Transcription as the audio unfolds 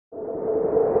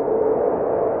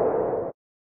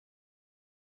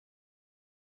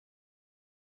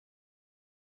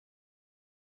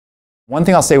One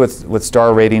thing I'll say with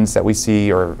star ratings that we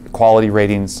see, or quality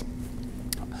ratings,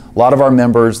 a lot of our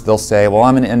members, they'll say, well,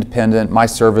 I'm an independent, my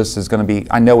service is going to be,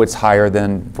 I know it's higher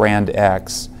than brand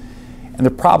X. And they're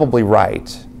probably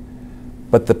right.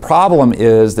 But the problem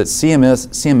is that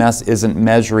CMS isn't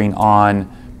measuring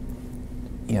on,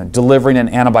 delivering an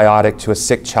antibiotic to a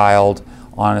sick child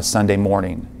on a Sunday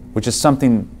morning, which is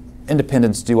something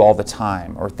independents do all the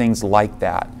time, or things like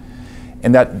that.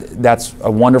 And that's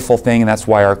a wonderful thing, and that's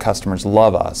why our customers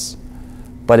love us.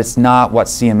 But it's not what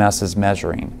CMS is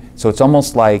measuring. So it's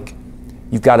almost like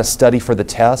you've got to study for the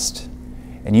test,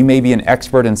 and you may be an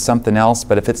expert in something else,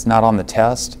 but if it's not on the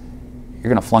test,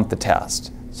 you're going to flunk the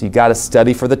test. So you've got to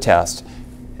study for the test.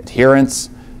 Adherence,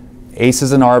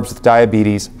 ACEs and ARBs with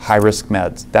diabetes, high-risk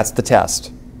meds. That's the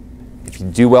test. If you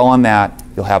do well on that,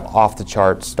 you'll have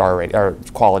off-the-chart star rate or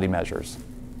quality measures.